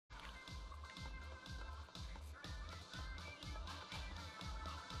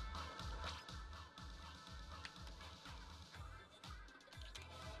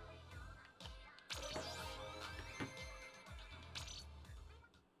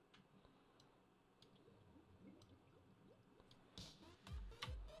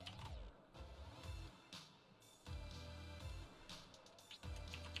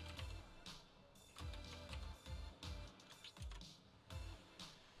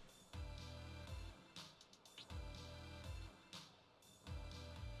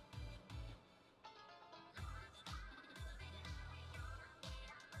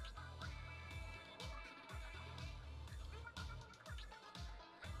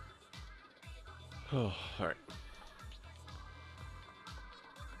Oh, alright.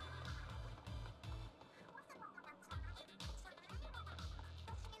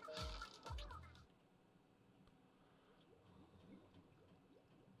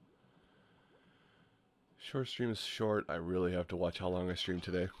 Short stream is short. I really have to watch how long I stream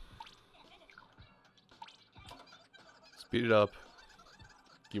today. Speed it up.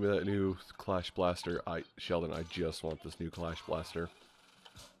 Give me that new Clash Blaster. Sheldon, I just want this new Clash Blaster.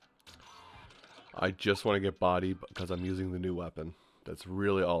 I just want to get body because I'm using the new weapon. That's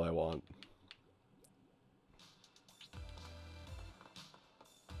really all I want.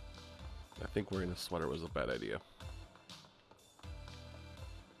 I think wearing a sweater was a bad idea.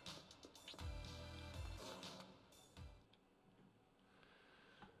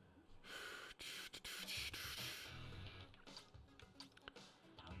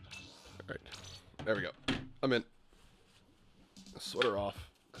 Alright. There we go. I'm in. Sweater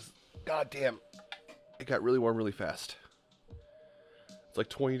off. God damn. It got really warm really fast. It's like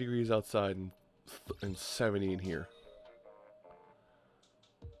 20 degrees outside and 70 in here.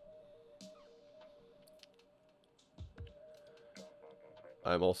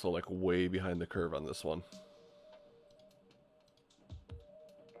 I'm also like way behind the curve on this one.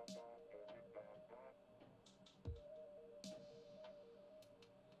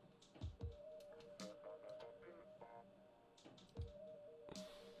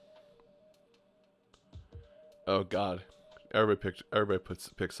 Oh god. Everybody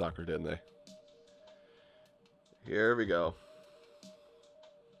picked soccer, didn't they? Here we go.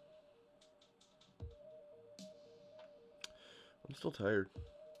 I'm still tired.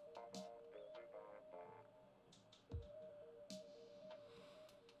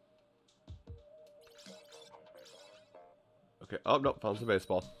 Okay. Oh no, found some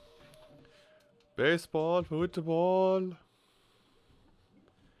baseball. Baseball, football.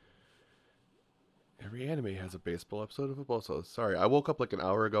 Every anime has a baseball episode of football. So sorry, I woke up like an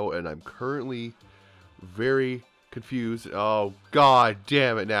hour ago and I'm currently very confused. Oh god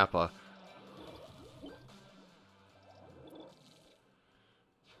damn it, Nappa.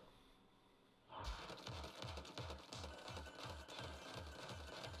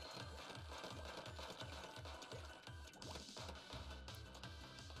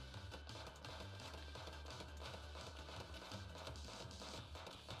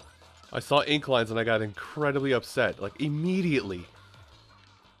 I saw ink lines and I got incredibly upset, like immediately.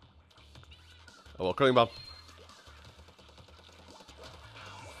 Oh well, coming up.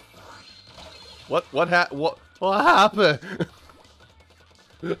 What happened?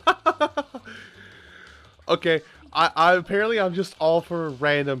 Okay, I apparently I'm just all for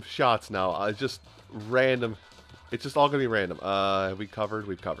random shots now. I just random. It's just all gonna be random. We've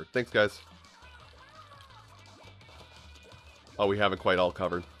covered. Thanks, guys. Oh, we haven't quite all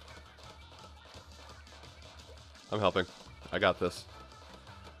covered. I'm helping. I got this.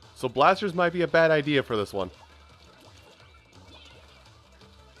 So blasters might be a bad idea for this one.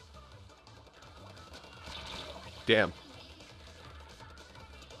 Damn.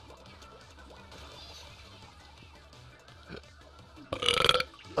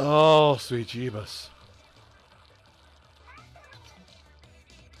 Oh, sweet Jeebus.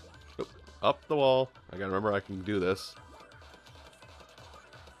 Oop, up the wall. I gotta remember I can do this.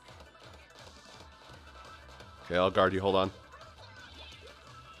 Okay, I'll guard you. Hold on.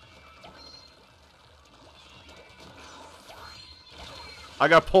 I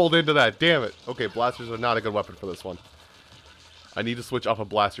got pulled into that. Damn it. Okay, blasters are not a good weapon for this one. I need to switch off of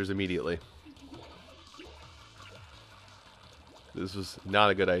blasters immediately. This was not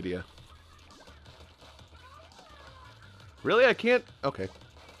a good idea. Really? I can't? Okay.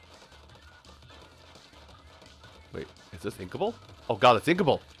 Wait, is this inkable? Oh god, it's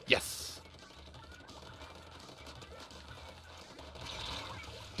inkable! Yes!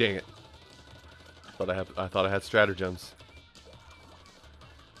 Dang it. I thought I had stratagems.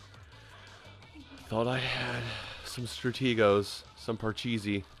 Thought I had some strategos, some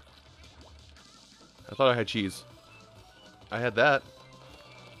parcheesi. I thought I had cheese. I had that.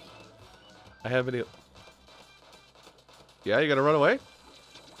 I have any... Yeah, you gonna run away?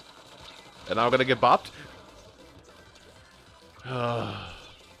 And now I'm gonna get bopped?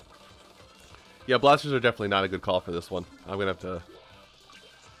 Yeah, blasters are definitely not a good call for this one. I'm gonna have to...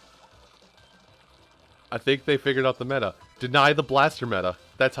 I think they figured out the meta. Deny the blaster meta.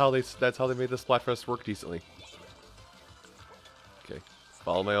 That's how they made the Splatfest work decently. Okay.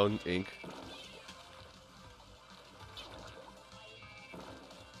 Follow my own ink.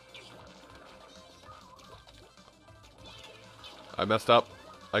 I messed up.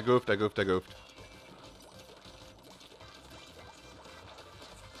 I goofed.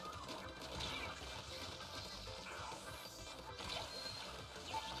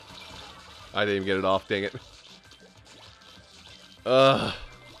 I didn't even get it off, dang it. Ugh.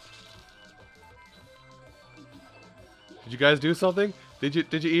 Did you guys do something? Did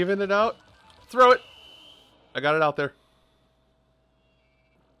you even it out? Throw it! I got it out there.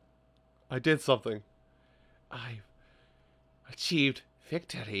 I did something. I achieved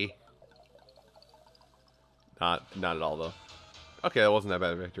victory. Not at all though. Okay, that wasn't that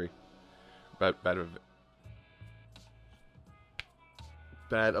bad of a victory. Bad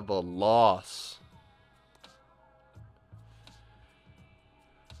of a loss.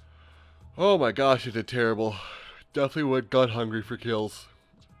 Oh my gosh, it did terrible. Definitely went gun hungry for kills.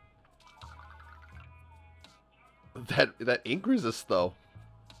 That ink resist though.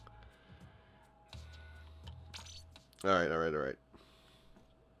 All right.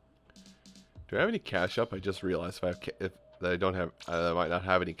 Do I have any cash up? I just realized that I don't have, I might not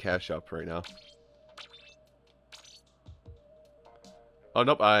have any cash up right now. Oh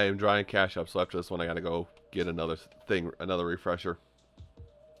nope, I am drawing cash up. So after this one, I gotta go get another thing, another refresher.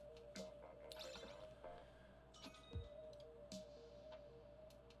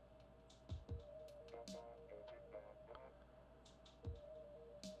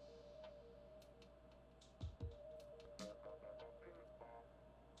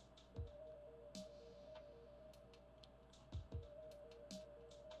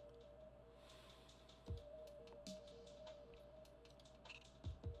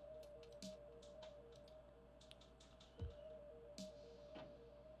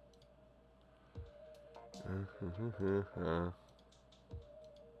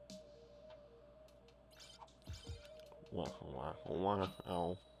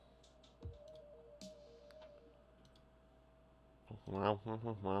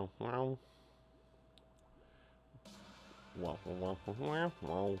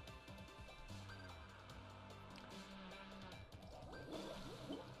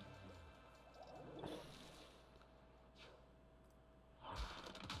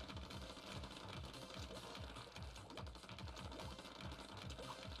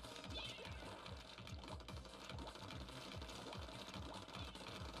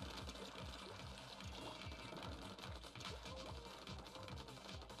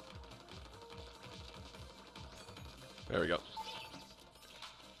 There we go.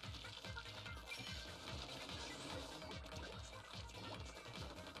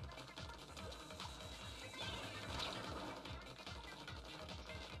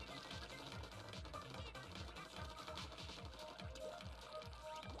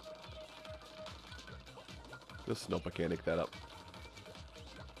 Just nope, I can't nick that up.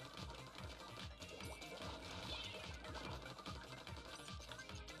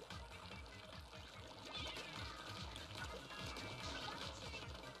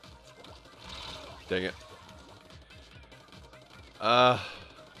 Dang it.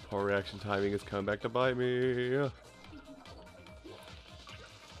 Poor reaction timing is coming back to bite me.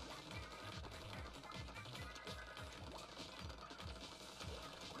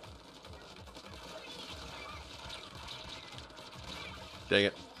 Dang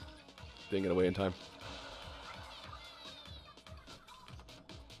it. Didn't get away in time.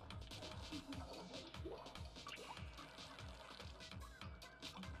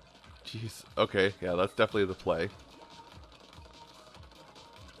 Jeez. Okay, yeah, that's definitely the play.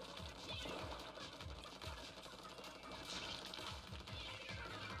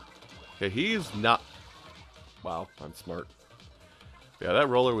 Okay, he's not... Wow, I'm smart. Yeah, that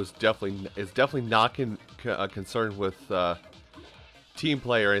roller was definitely not concerned with team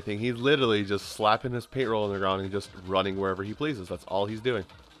play or anything. He's literally just slapping his paint roll on the ground and just running wherever he pleases. That's all he's doing.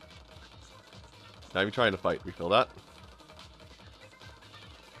 Not even trying to fight. We feel that?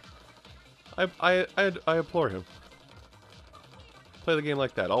 I implore him. Play the game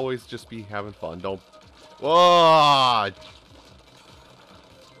like that. Always just be having fun. Don't... Whoa!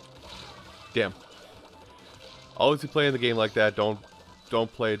 Damn. Always be playing the game like that. Don't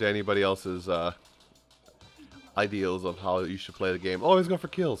play to anybody else's ideals of how you should play the game. Always go for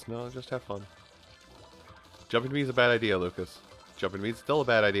kills. No, just have fun. Jumping to me is a bad idea, Lucas. Jumping to me is still a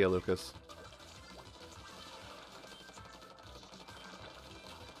bad idea, Lucas.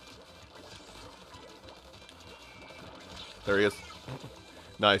 There he is.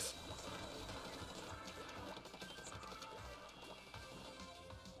 Nice.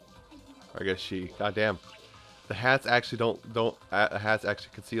 I guess she. Goddamn. The hats actually don't hats actually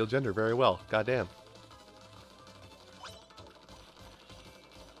conceal gender very well. Goddamn.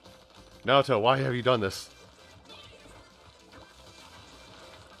 Naoto, why have you done this?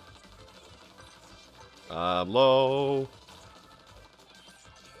 Low.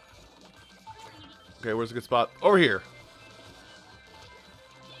 Okay, where's a good spot? Over here.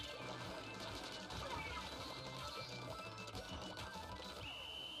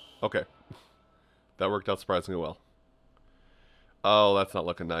 Okay. That worked out surprisingly well. Oh, that's not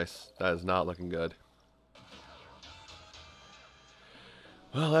looking nice. That is not looking good.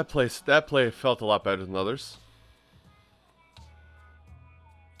 Well, that play felt a lot better than others.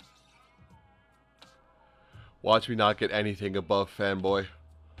 Watch me not get anything above fanboy.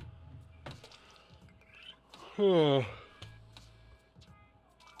 Oh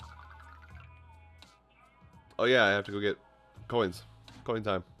yeah, I have to go get coins. Coin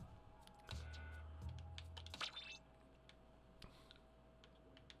time.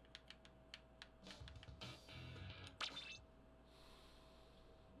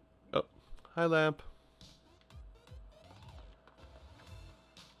 Oh, hi lamp.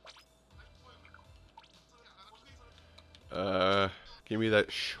 Give me that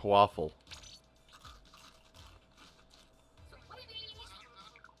schwaffle.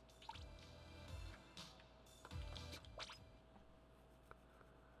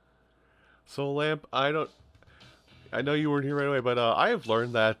 So lamp, I know you weren't here right away, but I have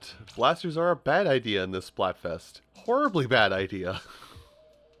learned that blasters are a bad idea in this Splatfest. Horribly bad idea.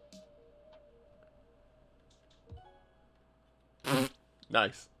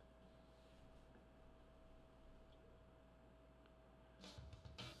 Nice.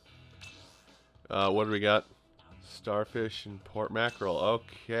 What do we got? Starfish and port mackerel.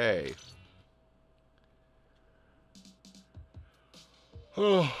 Okay.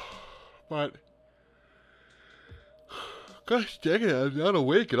 Oh, but gosh dang it, I'm not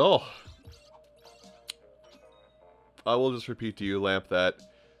awake at all. I will just repeat to you, Lamp, that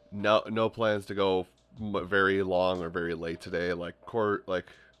no plans to go very long or very late today. Like quarter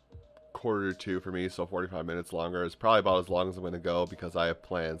to 2 for me, so 45 minutes longer. It's probably about as long as I'm going to go because I have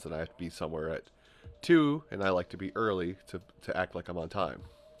plans and I have to be somewhere at 2, and I like to be early to act like I'm on time.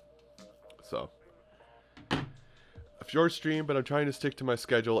 So, a short stream, but I'm trying to stick to my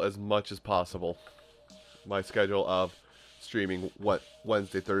schedule as much as possible. My schedule of streaming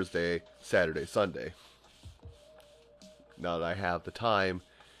Wednesday, Thursday, Saturday, Sunday. Now that I have the time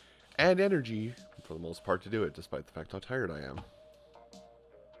and energy, for the most part, to do it, despite the fact how tired I am.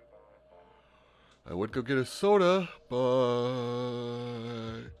 I would go get a soda,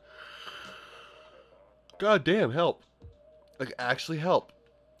 but... God damn, help. Like, actually help.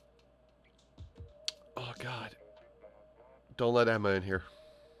 Oh, God. Don't let Emma in here.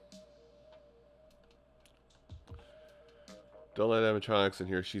 Don't let animatronics in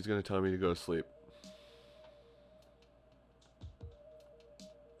here. She's going to tell me to go to sleep.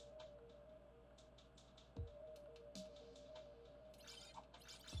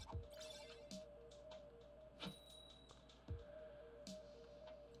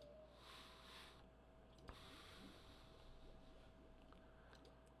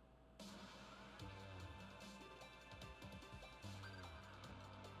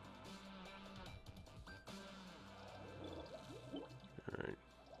 Alright.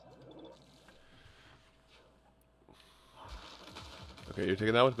 Okay, you're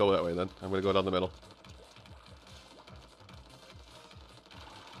taking that one? Go that way then. I'm going to go down the middle.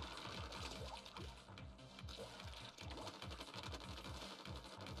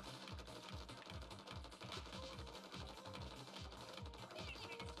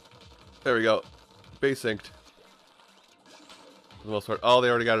 There we go. Base synced. For the most part. Oh, they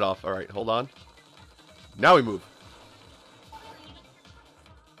already got it off. Alright, hold on. Now we move.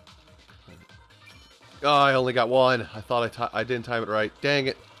 Oh, I only got one. I thought I didn't time it right. Dang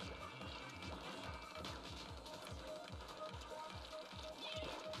it.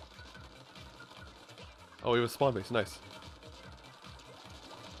 Oh, he was spawn base. Nice.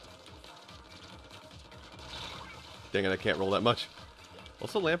 Dang it, I can't roll that much.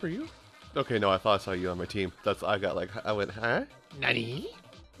 Also, Lamp, are you? Okay, no, I thought I saw you on my team. I got like, I went, huh? Nani?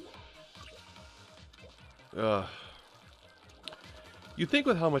 You'd think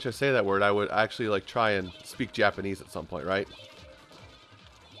with how much I say that word, I would actually like try and speak Japanese at some point, right?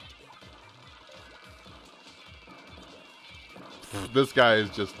 This guy is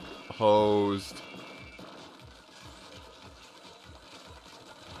just hosed.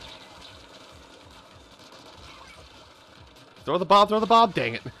 Throw the bomb,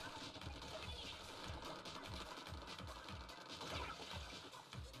 dang it.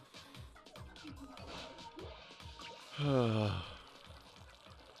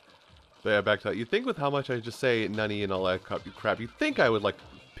 But yeah, back to that. You'd think with how much I just say nani and all that crap, you'd think I would like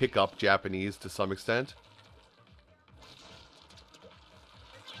pick up Japanese to some extent.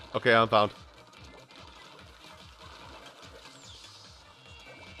 Okay, I'm found.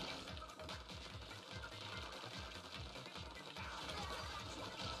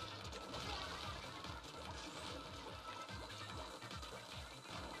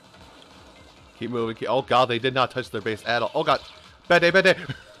 Keep moving. Oh, God, they did not touch their base at all. Oh, God. Bad day, bad day.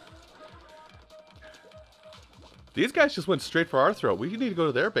 These guys just went straight for our throat. We need to go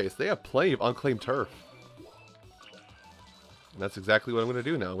to their base. They have plenty of unclaimed turf. And that's exactly what I'm going to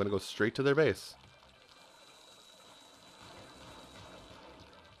do now. I'm going to go straight to their base.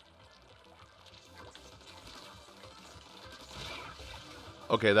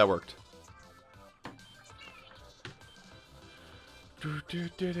 Okay, that worked.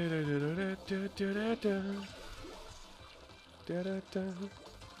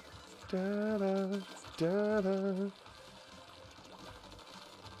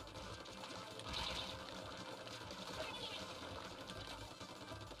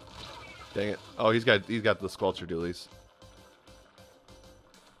 Dang it. Oh, he's got the squelcher dualies.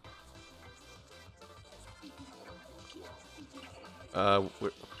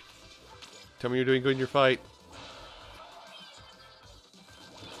 Tell me you're doing good in your fight.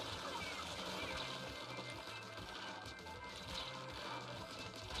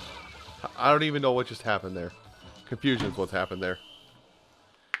 I don't even know what just happened there. Confusion's what's happened there.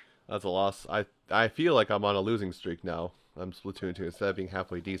 That's a loss. I feel like I'm on a losing streak now. I'm Splatoon 2 instead of being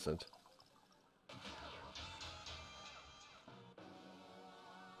halfway decent.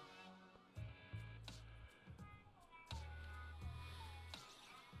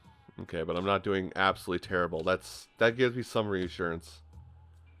 Okay, but I'm not doing absolutely terrible. That gives me some reassurance.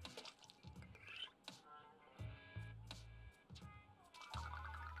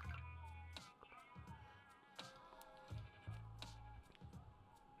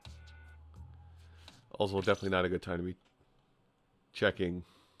 Also, definitely not a good time to be checking.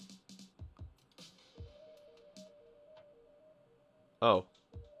 Oh.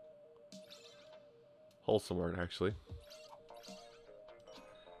 Wholesome art, actually.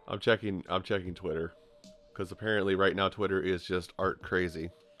 I'm checking Twitter. Because apparently right now Twitter is just art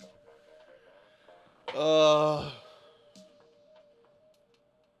crazy.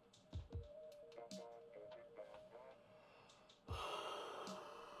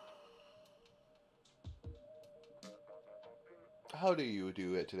 How do you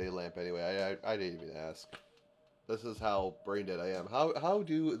do it today, Lamp, anyway? I didn't even ask. This is how brain dead I am. How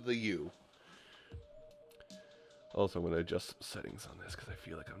do the you? Also, I'm going to adjust some settings on this because I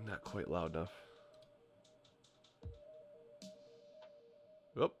feel like I'm not quite loud enough.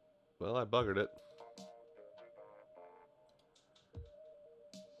 Oh, well, I buggered it.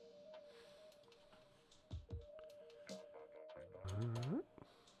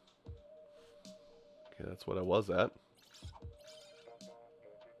 Okay, that's what I was at.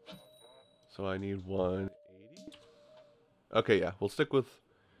 So I need 180. Okay, yeah, we'll stick with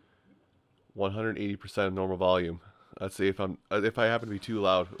 180% of normal volume. Let's see if I happen to be too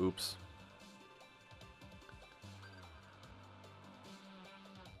loud. Oops.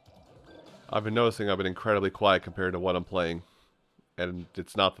 I've been noticing I've been incredibly quiet compared to what I'm playing. And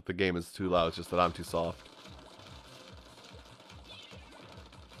it's not that the game is too loud, it's just that I'm too soft.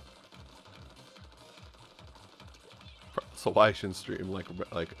 So why I shouldn't stream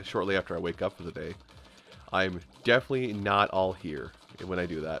like shortly after I wake up for the day. I'm definitely not all here when I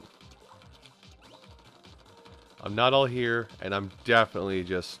do that. I'm not all here, and I'm definitely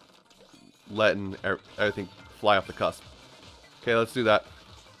just letting everything fly off the cusp. Okay, let's do that.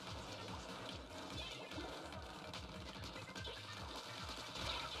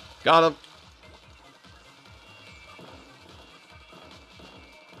 Got him.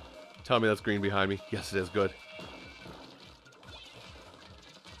 Tell me that's green behind me. Yes, it is. Good.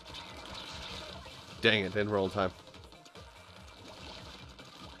 Dang it, didn't roll in time.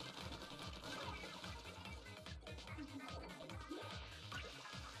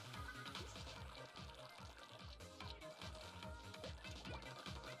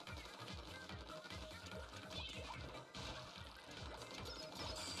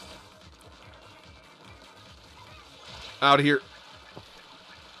 Out of here.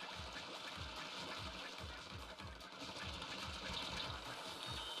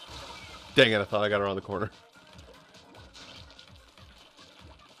 Dang it, I thought I got around the corner.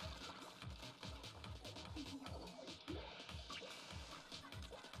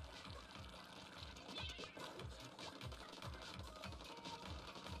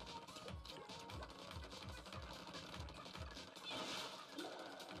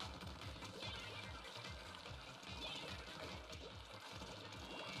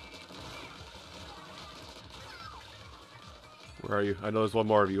 Where are you? I know there's one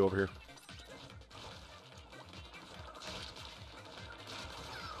more of you over here.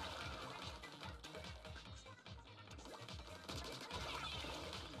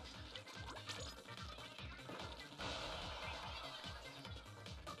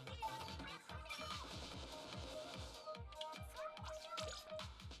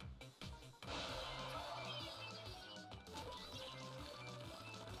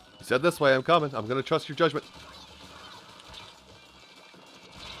 You said this way, I'm coming. I'm gonna trust your judgment.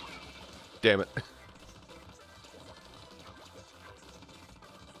 Damn it.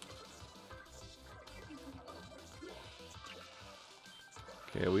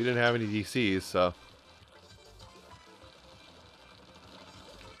 Okay, we didn't have any DCs, so...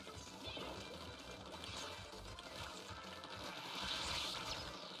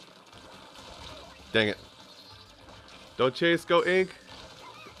 Dang it. Don't chase, go ink.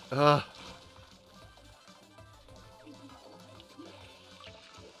 Ugh.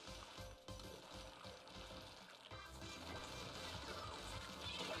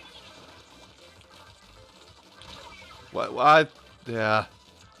 What? Yeah.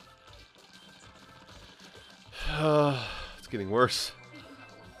 It's getting worse.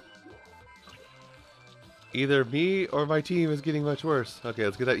 Either me or my team is getting much worse. Okay,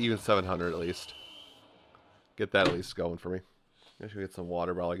 let's get that even 700 at least. Get that at least going for me. I should get some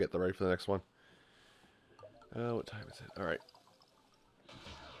water while I get ready for the next one. What time is it? Alright.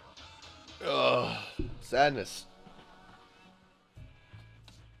 Ugh. Sadness.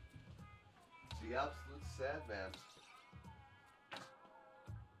 The absolute sad man.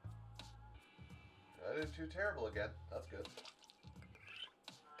 I did too terrible again. That's good.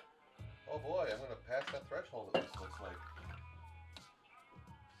 Oh boy, I'm gonna pass that threshold at least, looks like.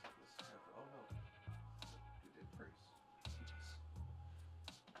 Oh no. It did freeze.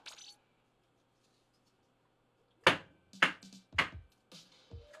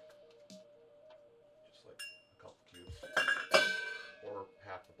 Just like a couple cubes. Or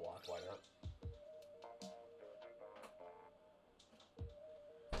half the block, why not?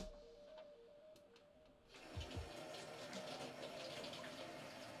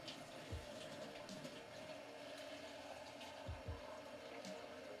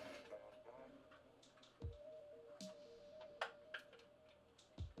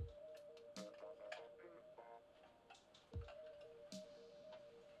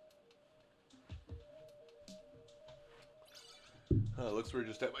 It looks weird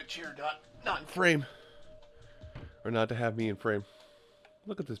just at my chair, not in frame. Or not to have me in frame.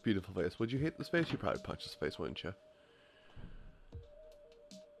 Look at this beautiful face. Would you hate this face? You'd probably punch this face, wouldn't you?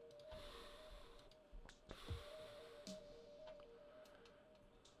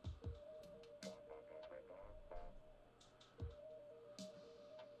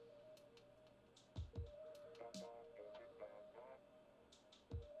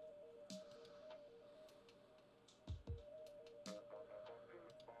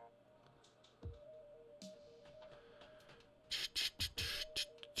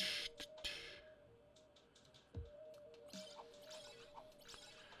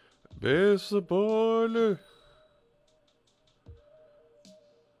 Baseball.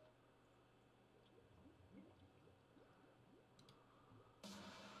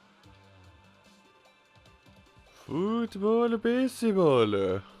 Football,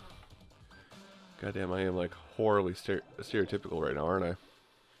 baseball. Goddamn, I am like horribly stereotypical right now, aren't I?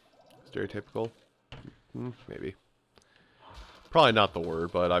 Stereotypical? Maybe. Probably not the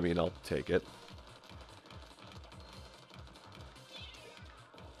word, but I mean, I'll take it.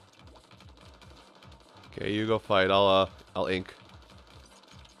 Okay, you go fight. I'll ink.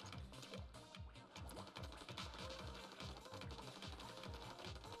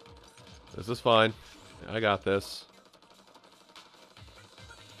 This is fine. I got this.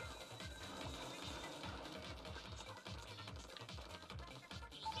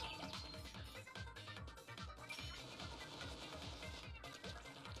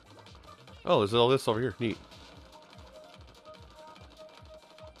 Oh, there's all this over here. Neat.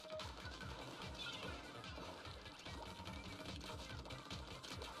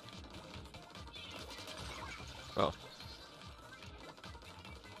 Oh.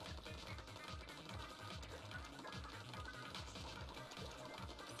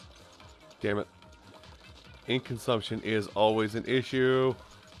 Damn it. Ink consumption is always an issue.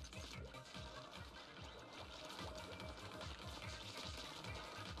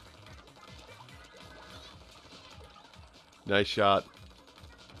 Nice shot.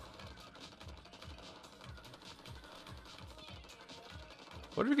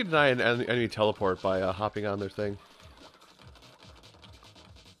 What if we could deny an enemy teleport by hopping on their thing?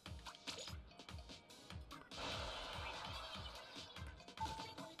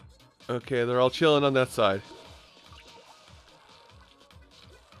 Okay, they're all chilling on that side.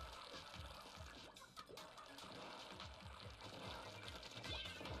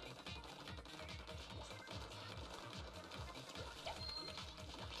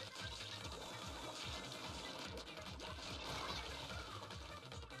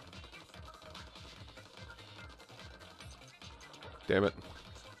 Damn it.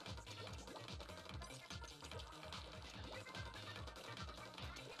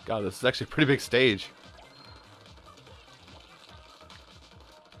 God, this is actually a pretty big stage.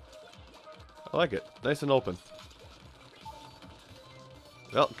 I like it. Nice and open.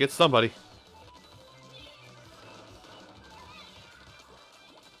 Well, get somebody.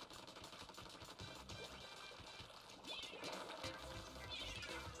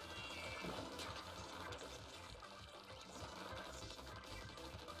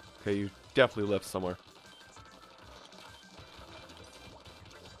 Okay, you definitely left somewhere.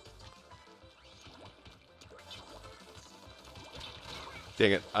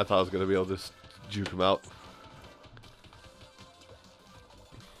 Dang it, I thought I was going to be able to just juke him out.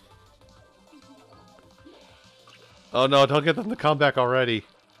 Oh no, don't get them to come back already.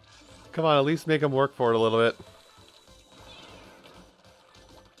 Come on, at least make them work for it a little bit.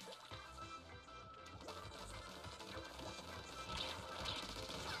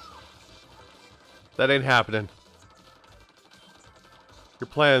 That ain't happening. Your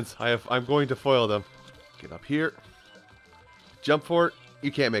plans, I'm going to foil them. Get up here. Jump for it.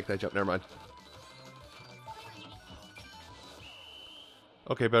 You can't make that jump, never mind.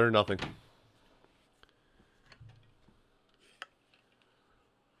 Okay, better than nothing.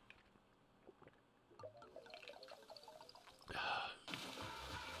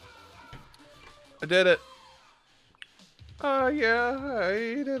 I did it. Yeah,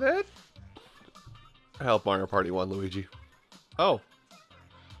 I did it. Help Mario Party 1, Luigi. Oh.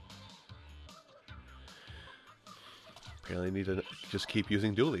 Apparently need to just keep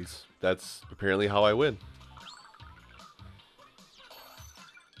using dualies. That's apparently how I win.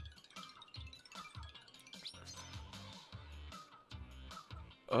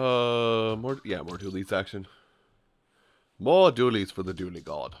 More dualies action. More dualies for the dualie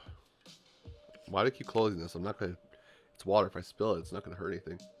god. Why do I keep closing this? I'm not gonna... It's water. If I spill it, it's not gonna hurt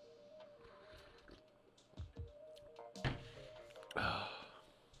anything.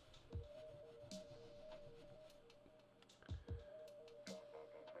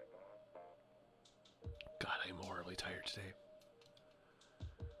 God, I'm horribly tired today.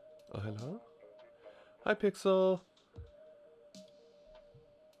 Oh, hello? Hi, Pixel.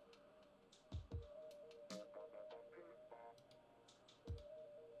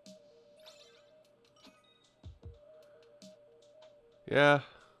 Yeah.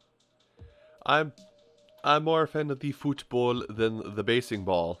 I'm more a fan of the football than the basing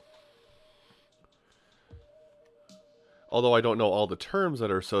ball. Although I don't know all the terms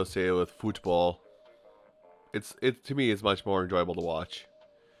that are associated with football. It to me is much more enjoyable to watch.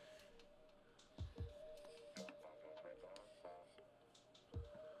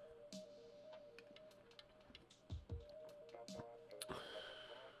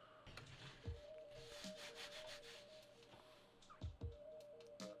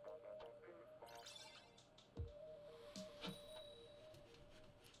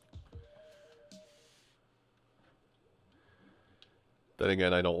 Then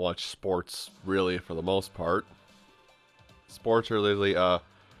again, I don't watch sports really for the most part. Sports are literally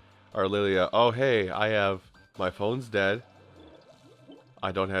oh hey, I have my phone's dead.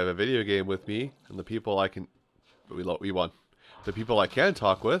 I don't have a video game with me, and the people I can we won. The people I can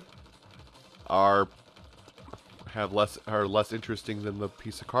talk with are less interesting than the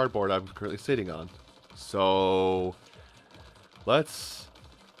piece of cardboard I'm currently sitting on. So let's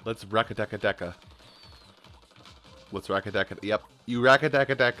rack-a-deca-deca. Let's rack-a-deca. Yep, you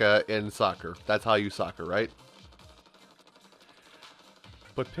rack-a-deca-deca in soccer. That's how you soccer, right?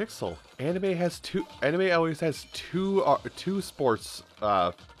 But Pixel, anime always has two sports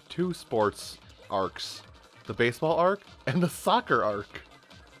arcs. The baseball arc and the soccer arc.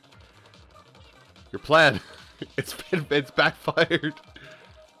 Your plan, it's backfired.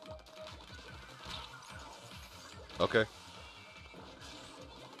 Okay.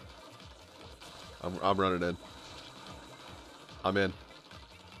 I'm running in. I'm in.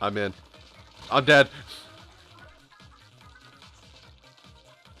 I'm in. I'm dead.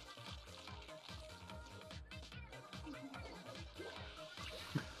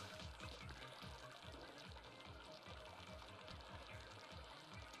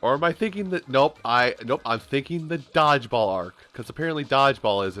 Or am I thinking that... Nope, I'm thinking the dodgeball arc. Because apparently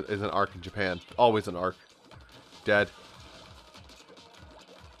dodgeball is an arc in Japan. Always an arc. Dead.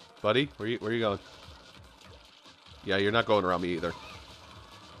 Buddy, where you going? Yeah, you're not going around me either.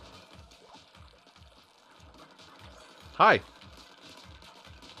 Hi.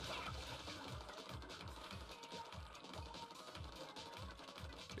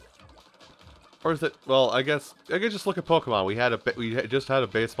 Or is it? Well, I guess I could just look at Pokemon. We just had a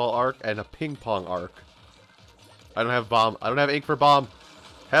baseball arc and a ping pong arc. I don't have bomb. I don't have ink for bomb.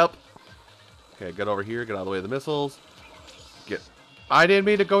 Help. Okay, get over here. Get out of the way of the missiles. Get I didn't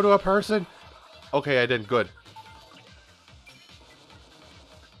mean to go to a person. Okay, I didn't. Good.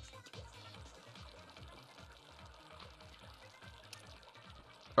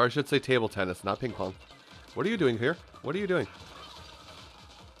 Or I should say table tennis, not ping pong. What are you doing here? What are you doing?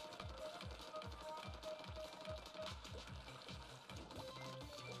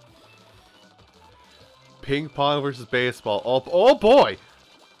 Ping pong versus baseball. Oh boy!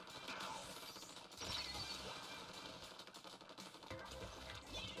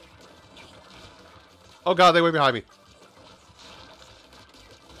 Oh god, they way behind me.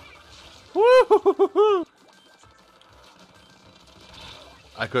 Woo!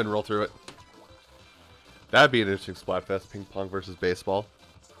 I couldn't roll through it. That'd be an interesting Splatfest, ping pong versus baseball.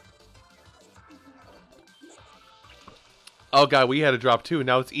 Oh god, we had a drop too,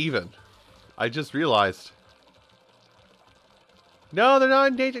 now it's even. I just realized. No, they're not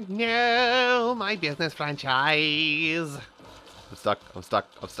in danger. No, my business franchise. I'm stuck. I'm stuck.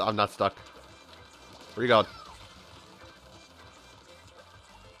 I'm not stuck. Where you going?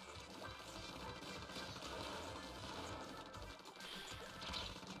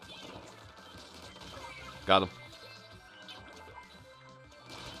 Got him.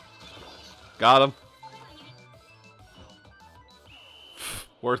 Got him.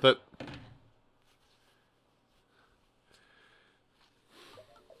 Worth it.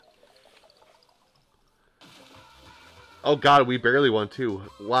 Oh god, we barely won too.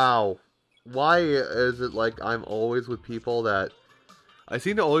 Wow. Why is it like I'm always with people that... I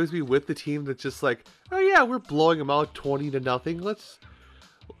seem to always be with the team that's just like, oh yeah, we're blowing them out 20-0.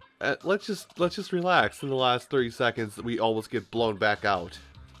 Let's just relax. In the last 30 seconds, we almost get blown back out.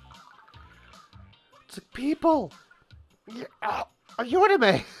 It's like, people,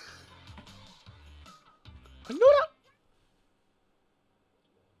 ayúdame. Ayuda.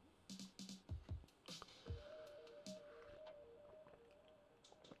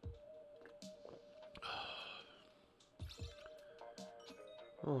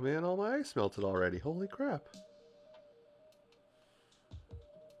 Oh man, all my ice melted already. Holy crap.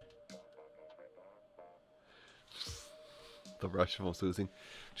 The rush of almost losing.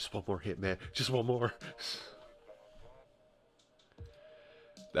 Just one more hit, man. Just one more.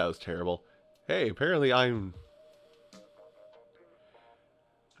 That was terrible. Hey, apparently I'm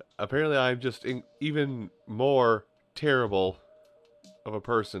just even more terrible of a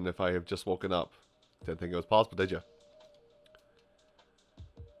person if I have just woken up. Didn't think it was possible, did you?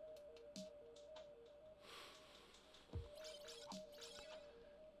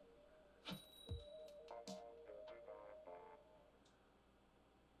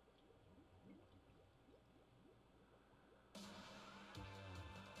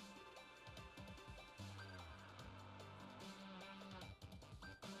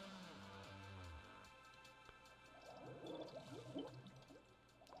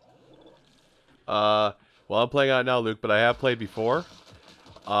 Well, I'm playing on it now, Luke, but I have played before.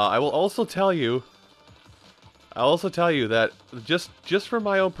 I will also tell you that just from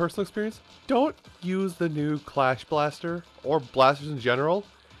my own personal experience, don't use the new Clash Blaster or blasters in general.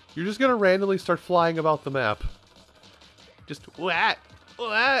 You're just gonna randomly start flying about the map. Just what,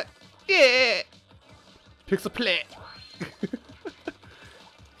 yeah, pixel play.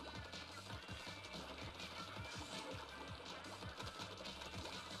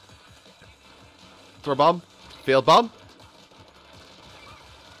 Throw a bomb. Failed bomb.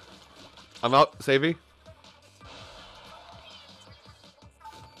 I'm out. Savey.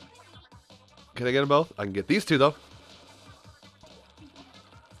 Can I get them both? I can get these two, though.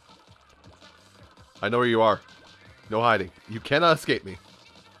 I know where you are. No hiding. You cannot escape me.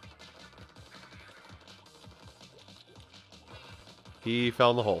 He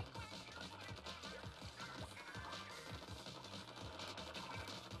fell in the hole.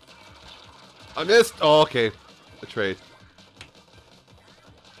 I missed! Oh, okay. A trade.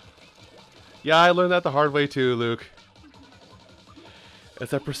 Yeah, I learned that the hard way too, Luke.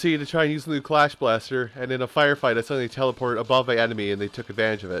 As I proceeded to try and use the new Clash Blaster, and in a firefight I suddenly teleported above my enemy and they took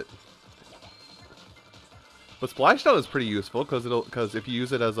advantage of it. But Splashdown is pretty useful because if you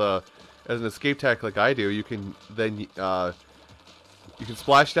use it as an escape tactic like I do, you can then you can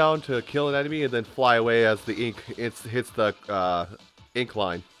splash down to kill an enemy and then fly away as the ink hits the ink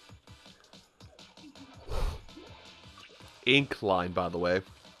line. Ink line, by the way.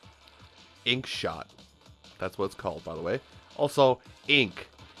 Ink shot. That's what it's called, by the way. Also, ink.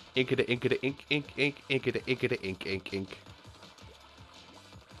 Inkada, inkada, ink, ink, ink, inkada, inkada, ink, ink, ink.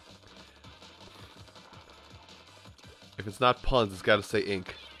 If it's not puns, it's gotta say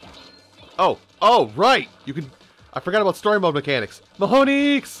ink. Oh! Oh, right! You can... I forgot about story mode mechanics.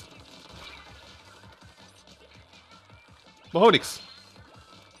 Mahonix! Mahonix!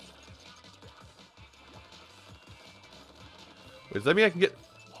 Wait, does that mean I can get...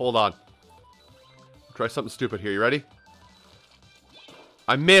 Hold on. Try something stupid here. You ready?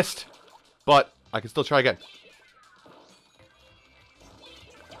 I missed, but I can still try again.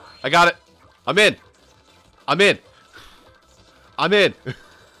 I got it. I'm in. I'm in. I'm in.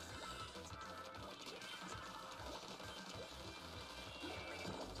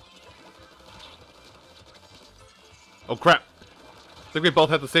 Oh, crap. I think we both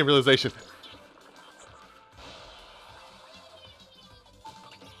had the same realization.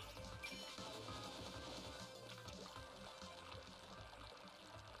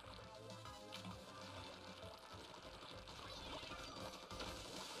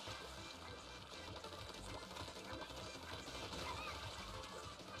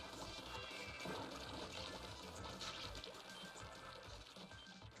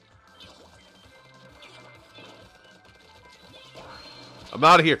 I'm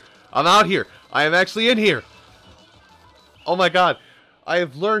out of here. I'm out here. I am actually in here. Oh my god. I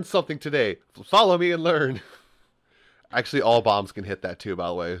have learned something today. Follow me and learn. Actually, all bombs can hit that too, by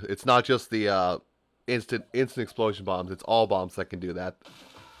the way. It's not just the instant explosion bombs. It's all bombs that can do that.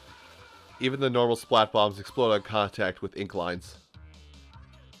 Even the normal splat bombs explode on contact with ink lines.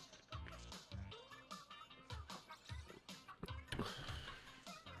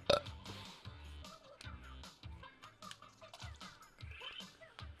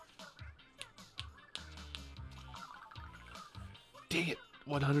 Dang it.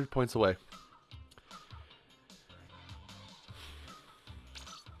 100 points away.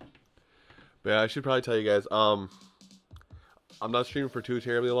 But yeah, I should probably tell you guys, I'm not streaming for too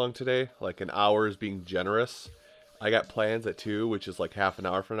terribly long today. Like, an hour is being generous. I got plans at 2, which is like half an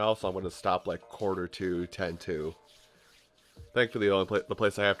hour from now, so I'm going to stop like 1:45, 10:02. Thankfully, the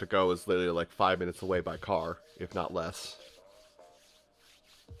place I have to go is literally like 5 minutes away by car, if not less.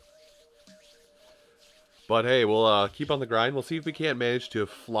 But hey, we'll keep on the grind. We'll see if we can't manage to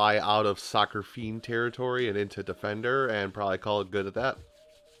fly out of Soccer Fiend territory and into Defender, and probably call it good at that.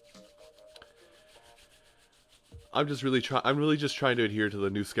 I'm really just trying to adhere to the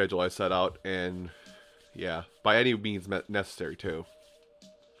new schedule I set out, and yeah, by any means necessary too.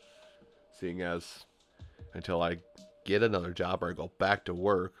 Seeing as until I get another job or I go back to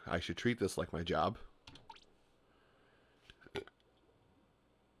work, I should treat this like my job.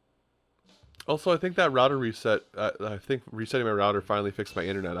 Also, I think that router reset, I think resetting my router finally fixed my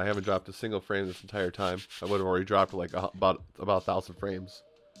internet. I haven't dropped a single frame this entire time. I would have already dropped like about 1,000 frames.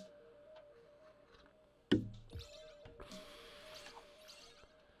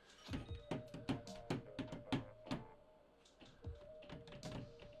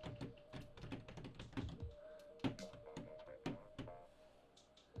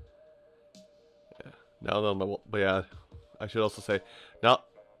 Now that I'm, but yeah, I should also say, now,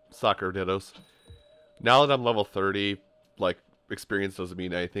 soccer dittos. Now that I'm level 30, like, experience doesn't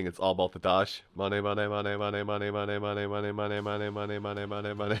mean anything. It's all about the dash. Money, money, money, money, money, money, money, money, money, money, money, money,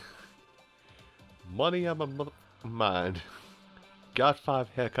 money, money. Money on my mind. Got 5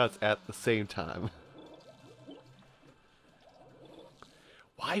 haircuts at the same time.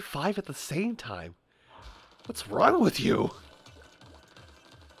 Why 5 at the same time? What's wrong with you?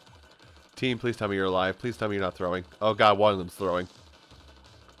 Team, please tell me you're alive. Please tell me you're not throwing. Oh god, one of them's throwing.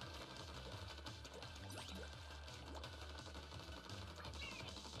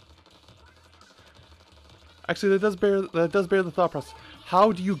 Actually, that does bear the thought process.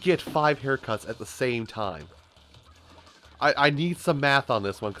 How do you get 5 haircuts at the same time? I need some math on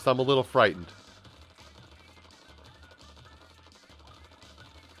this one because I'm a little frightened.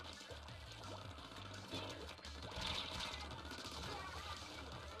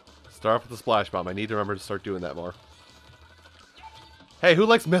 Start off with the splash bomb. I need to remember to start doing that more. Hey, who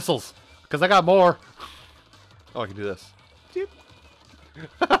likes missiles? Because I got more. Oh, I can do this.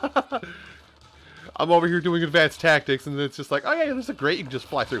 I'm over here doing advanced tactics, and it's just like, oh yeah, this is great. You can just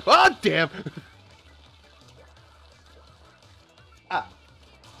fly through. Ah, damn. Ah.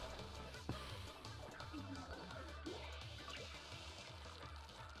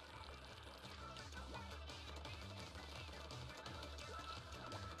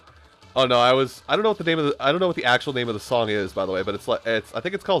 Oh no, I don't know what the name of the, I don't know what the actual name of the song is, by the way, but it's like, I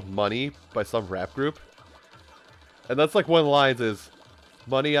think it's called Money by some rap group. And that's like one of the lines is,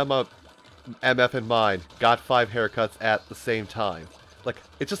 money I'm a MF in mine, got 5 haircuts at the same time. Like,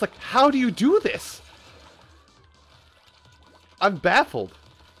 it's just like, how do you do this? I'm baffled.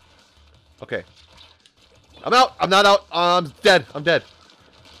 Okay. I'm out! I'm not out! I'm dead! I'm dead.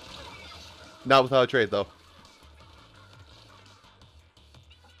 Not without a trade, though.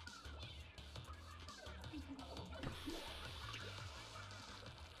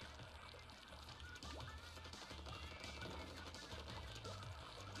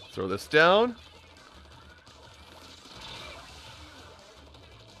 Throw this down.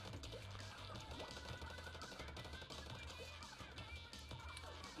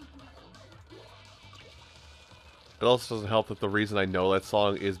 It also doesn't help that the reason I know that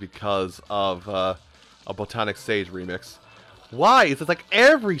song is because of a Botanic Sage remix. Why? It's like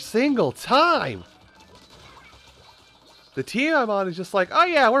every single time. The team I'm on is just like, oh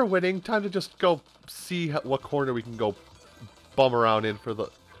yeah, we're winning. Time to just go see what corner we can go bum around in for the...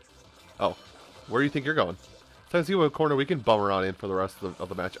 Oh, where do you think you're going? Time to see what corner we can bum around in for the rest of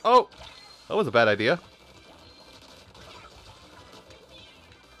the match. Oh, that was a bad idea.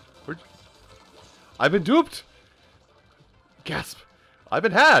 I've been duped. Gasp. I've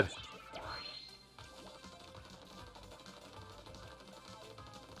been had.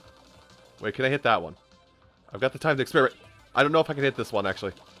 Wait, can I hit that one? I've got the time to experiment. I don't know if I can hit this one,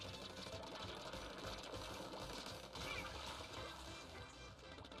 actually.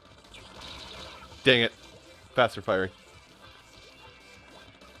 Dang it. Faster firing.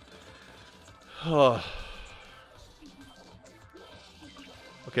 Okay,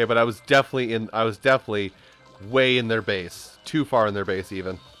 but I was definitely way in their base. Too far in their base,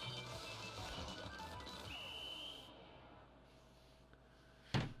 even.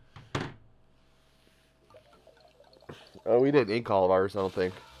 Oh, we didn't ink all of ours, I don't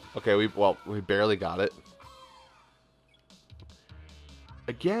think. Okay, we barely got it.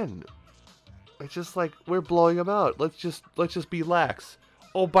 Again, it's just like we're blowing them out. Let's just be lax.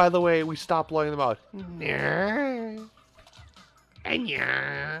 Oh, by the way, we stopped blowing them out.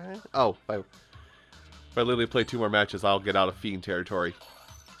 Oh, if I literally play 2 more matches, I'll get out of Fiend territory.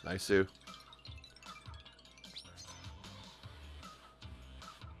 Nice, Sue.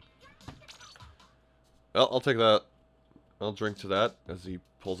 Well, I'll take that. I'll drink to that as he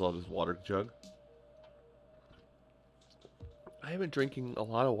pulls out his water jug. I have been drinking a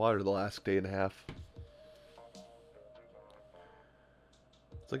lot of water the last day and a half.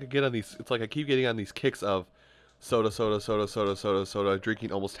 It's like I get on these. It's like I keep getting on these kicks of soda,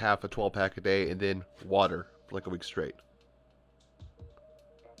 drinking almost half a 12-pack a day, and then water for like a week straight.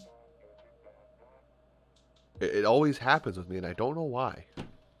 It always happens with me, and I don't know why.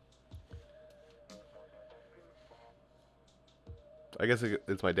 I guess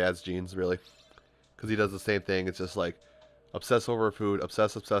it's my dad's genes, really. Because he does the same thing. It's just like, obsess over food,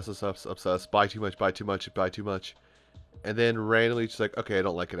 obsess, buy too much. And then randomly just like, okay, I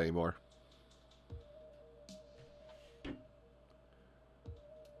don't like it anymore.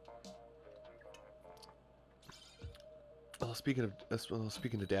 Well, speaking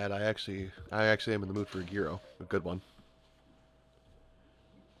of Dad, I actually am in the mood for a gyro, a good one.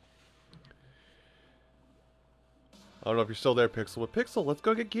 I don't know if you're still there, Pixel. But Pixel, let's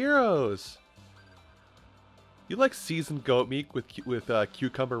go get gyros. You like seasoned goat meat with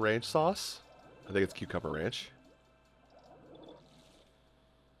cucumber ranch sauce? I think it's cucumber ranch.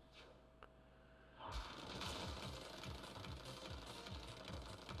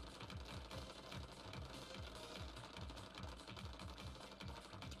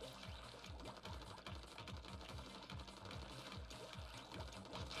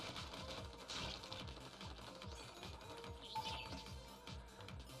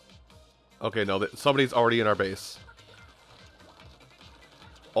 Okay, no, somebody's already in our base.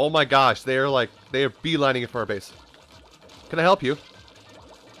 Oh my gosh, they are beelining it for our base. Can I help you?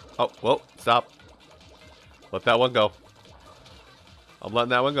 Oh, whoa, stop. Let that one go. I'm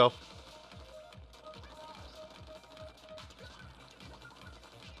letting that one go.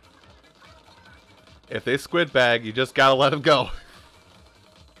 If they squid bag, you just gotta let them go.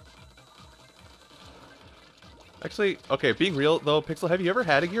 Actually, okay, being real though, Pixel, have you ever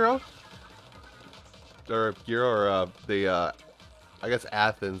had a gyro? Or gyro, or I guess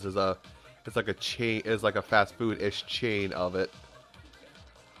Athens is it's like a chain, is like a fast food-ish chain of it.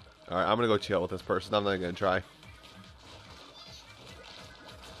 Alright, I'm gonna go chill with this person. I'm not gonna try.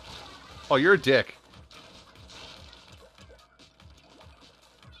 Oh, you're a dick.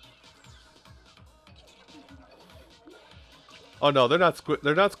 Oh no, they're not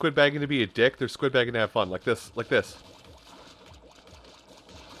squid bagging to be a dick. They're squid bagging to have fun, like this, like this.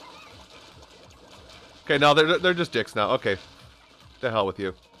 Okay, no, they're just dicks now. Okay, the hell with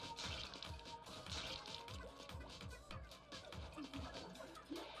you.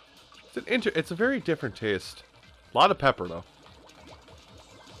 It's a very different taste. A lot of pepper though.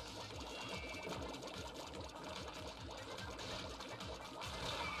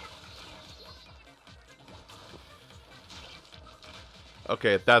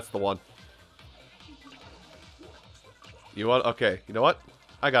 Okay, that's the one. You want? Okay, you know what?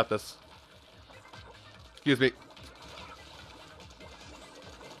 I got this. Excuse me.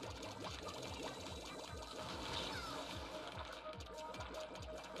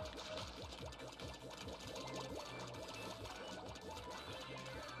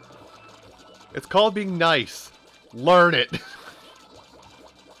 It's called being nice. Learn it.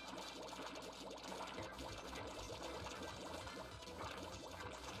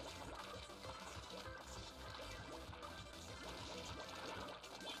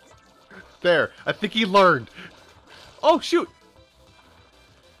 There. I think he learned. Oh, shoot.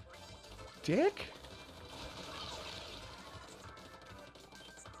 Dick?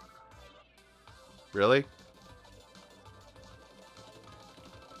 Really?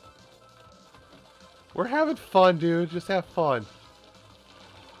 We're having fun, dude. Just have fun.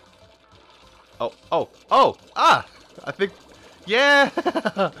 Oh, oh, oh! Ah! I think... Yeah!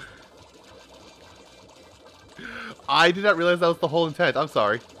 I did not realize that was the whole intent. I'm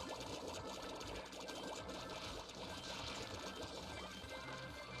sorry.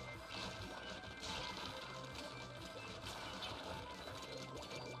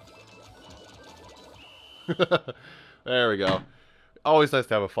 There we go. Always nice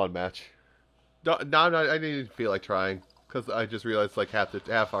to have a fun match. No, I'm not, I didn't feel like trying. Because I just realized like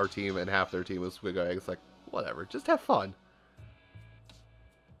half our team and half their team was Squig Egg. It's like, whatever. Just have fun.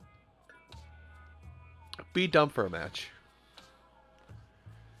 Be dumb for a match.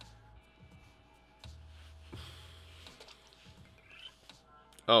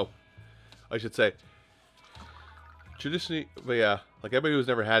 Oh. I should say. Traditionally, but yeah. Like everybody who's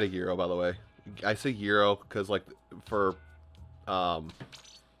never had a gyro, by the way. I say gyro because like for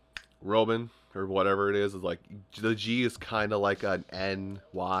Roman or whatever it is like the G is kind of like an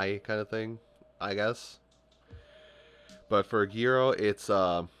NY kind of thing, I guess. But for a gyro, it's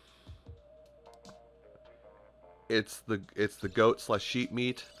the goat / sheep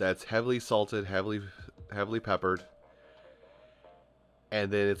meat that's heavily salted, heavily peppered, and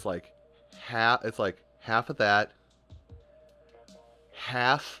then it's like half of that,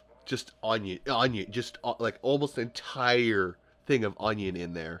 half just onion, just like almost an entire thing of onion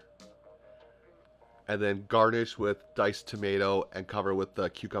in there. And then garnish with diced tomato and cover with the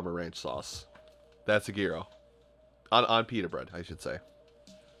cucumber ranch sauce. That's a gyro. On pita bread, I should say.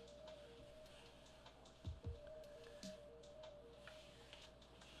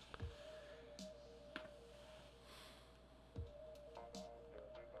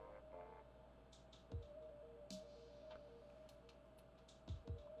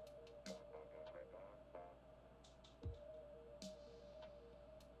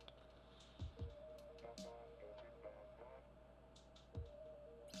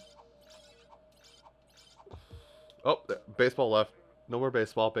 Oh, baseball left. No more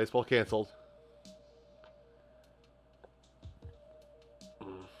baseball. Baseball canceled.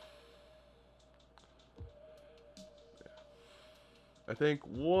 I think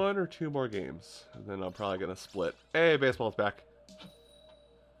 1 or 2 more games, and then I'm probably gonna split. Hey, baseball's back.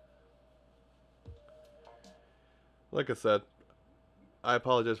 Like I said, I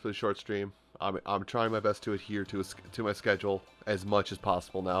apologize for the short stream. I'm trying my best to adhere to my schedule as much as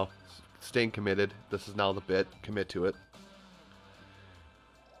possible now. Staying committed. This is now the bit. Commit to it.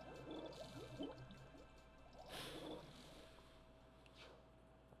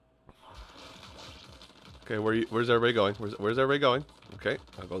 Okay, where's everybody going? Where's everybody going? Okay,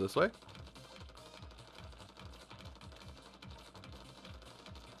 I'll go this way.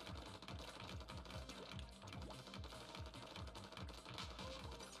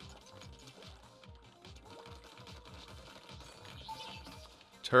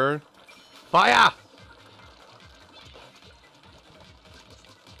 Turn. Fire!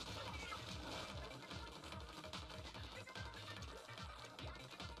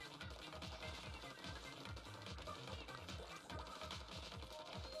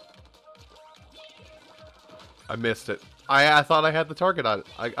 I missed it. I thought I had the target on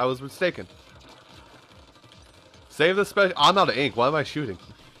it. I was mistaken. Save the special. I'm out of ink. Why am I shooting?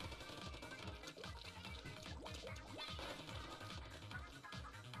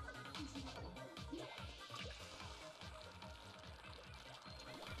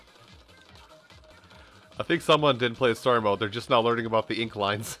 I think someone didn't play story mode. They're just now learning about the ink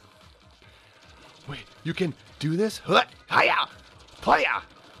lines. Wait, you can do this? Hiya! Playa!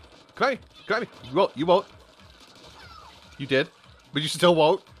 Okay, grab me. You won't. You did, but you still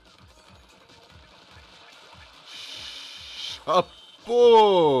won't. Shh up.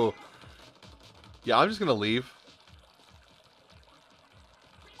 Oh. Yeah, I'm just gonna leave.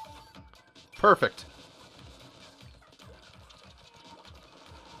 Perfect.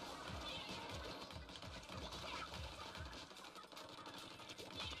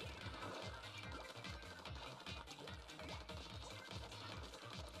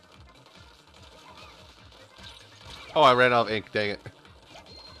 Oh, I ran out of ink, dang it.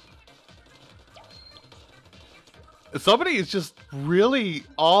 Somebody is just really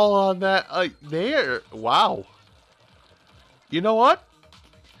all on that. There. Wow. You know what?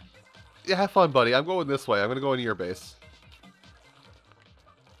 Yeah, have fun, buddy. I'm going this way. I'm going to go into your base.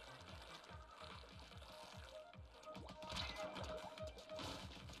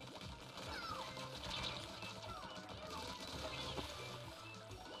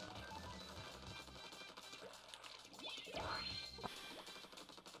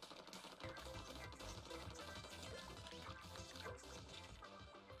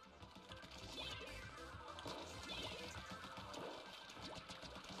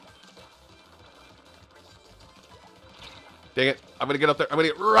 Dang it. I'm going to get up there. I'm going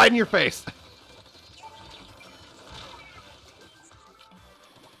to get right in your face.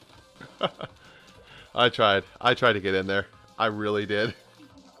 I tried. I tried to get in there. I really did.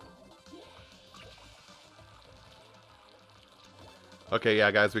 Okay, yeah,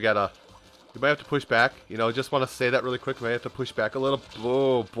 guys, we might have to push back. You know, just want to say that really quick. We might have to push back a little.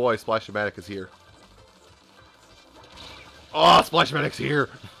 Oh, boy, Splash-O-Matic is here. Oh, Splash-O-Matic's here.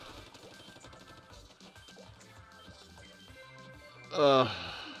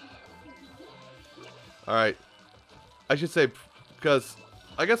 Alright. I should say, because,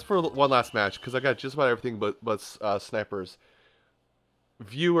 I guess for one last match, because I got just about everything but snipers.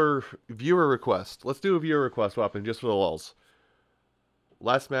 Viewer request. Let's do a viewer request weapon just for the lulz.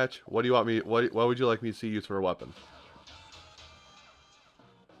 Last match, what do you want me, what would you like me to see used for a weapon?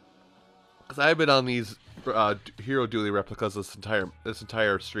 Because I've been on these Hero Dually replicas this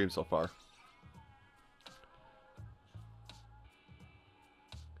entire stream so far.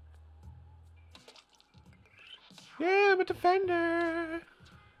 Yeah, I'm a defender.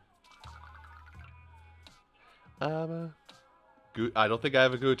 I don't think I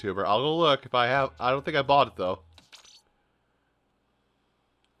have a GooTuber. I'll go look if I have. I don't think I bought it though.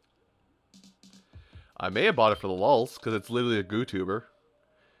 I may have bought it for the lulz because it's literally a GooTuber.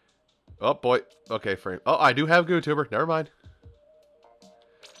 Oh boy. Okay, frame. Oh, I do have GooTuber. Never mind.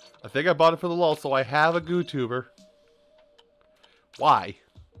 I think I bought it for the lulz, so I have a GooTuber. Why?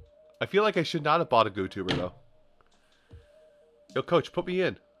 I feel like I should not have bought a GooTuber though. Yo, coach, put me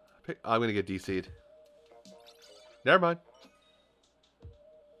in. I'm gonna get DC'd. Never mind.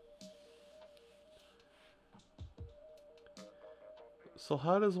 So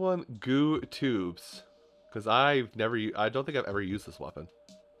how does one goo tubes? Because I don't think I've ever used this weapon.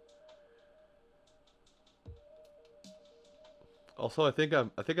 Also, I think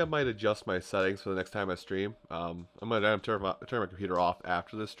I might adjust my settings for the next time I stream. I'm gonna turn my computer off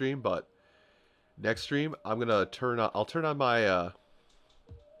after this stream, but next stream I'll turn on my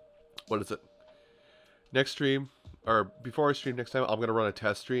what is it? Next stream, or before I stream next time, I'm gonna run a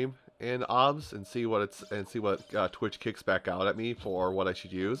test stream in OBS and see what Twitch kicks back out at me for what I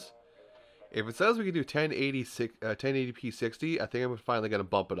should use. If it says we can do 1080p 60, I think I'm finally gonna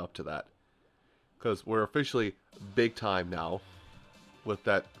bump it up to that, because we're officially big time now with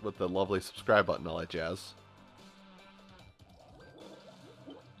the lovely subscribe button and all that jazz.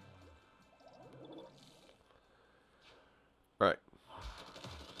 Right.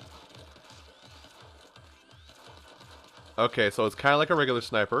 Okay, so it's kind of like a regular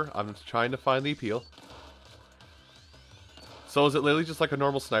sniper. I'm trying to find the appeal. So is it literally just like a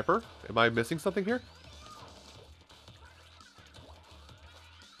normal sniper? Am I missing something here?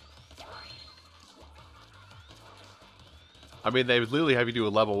 I mean, they would literally have you do a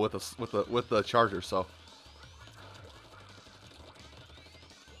level with the charger, so.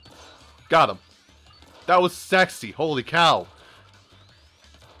 Got him. That was sexy. Holy cow.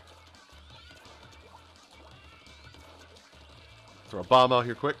 Throw a bomb out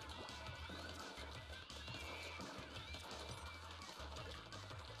here quick.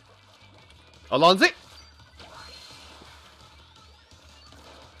 Alonzi!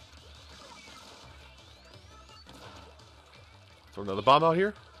 Throw another bomb out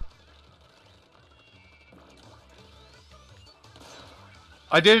here.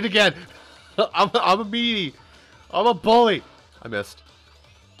 I did it again! I'm a meaty! I'm a bully! I missed.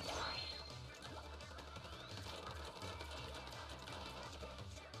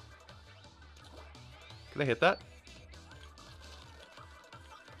 Can I hit that?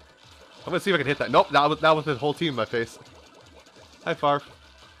 I'm gonna see if I can hit that. Nope, not with the whole team in my face. Hi, Farf.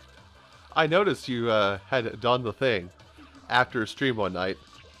 I noticed you had done the thing after a stream one night.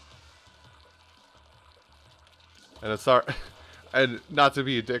 And it's sorry, and not to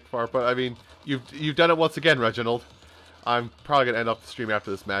be a dick, Farf, but I mean, you've done it once again, Reginald. I'm probably gonna end up the stream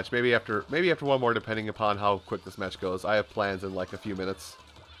after this match. Maybe after one more, depending upon how quick this match goes. I have plans in like a few minutes.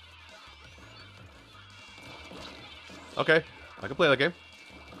 Okay, I can play that game.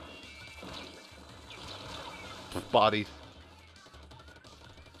 Bodied.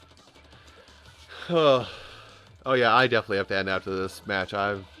 Oh yeah, I definitely have to end after this match.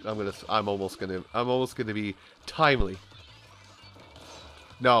 I'm almost gonna be timely.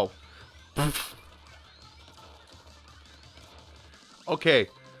 No. Okay.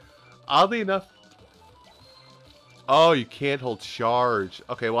 Oddly enough. Oh, you can't hold charge.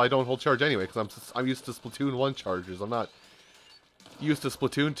 Okay, well I don't hold charge anyway because I'm used to Splatoon 1 chargers. I'm not used to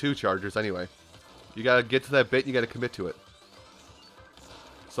Splatoon 2 chargers anyway. You gotta get to that bit. You gotta commit to it.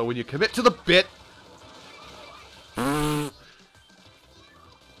 So when you commit to the bit.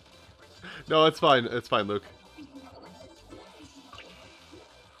 No, it's fine. It's fine, Luke.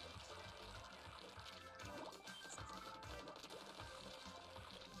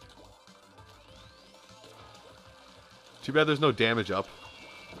 Too bad there's no damage up.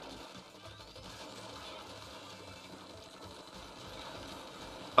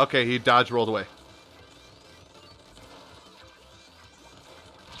 Okay, he dodge rolled away.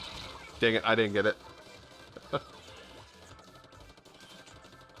 Dang it, I didn't get it.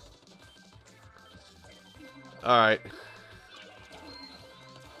 Alright.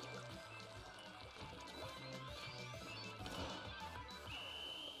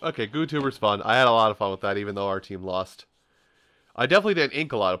 Okay, GooTuber's fun. I had a lot of fun with that even though our team lost. I definitely didn't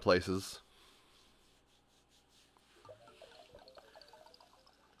ink a lot of places.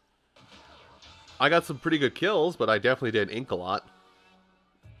 I got some pretty good kills, but I definitely didn't ink a lot.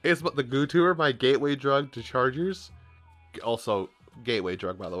 Is the GooTuber my gateway drug to Chargers? Also, gateway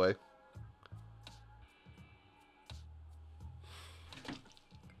drug, by the way.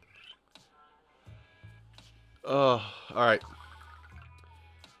 Alright.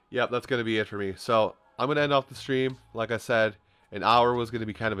 Yep, that's going to be it for me. So, I'm going to end off the stream. Like I said, an hour was going to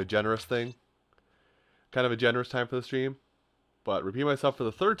be kind of a generous thing. Kind of a generous time for the stream. But repeat myself for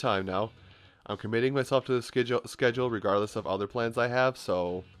the third time now. I'm committing myself to the schedule regardless of other plans I have,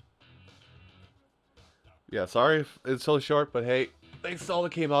 so... Yeah, sorry if it's so short, but hey, thanks to all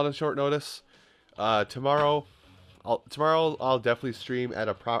that came out on short notice. Tomorrow I'll definitely stream at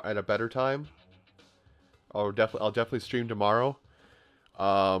a better time. I'll definitely stream tomorrow.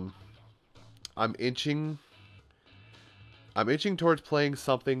 I'm inching towards playing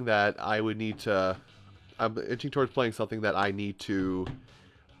something that I need to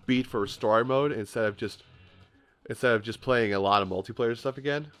beat for story mode instead of just playing a lot of multiplayer stuff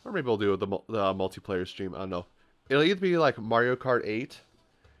again. Or maybe I'll do the multiplayer stream. I don't know. It'll either be like Mario Kart 8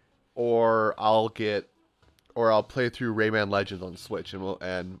 or I'll play through Rayman Legends on Switch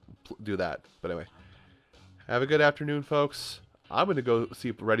and do that. But anyway, have a good afternoon, folks. I'm going to go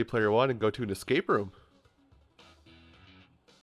see Ready Player One and go to an escape room.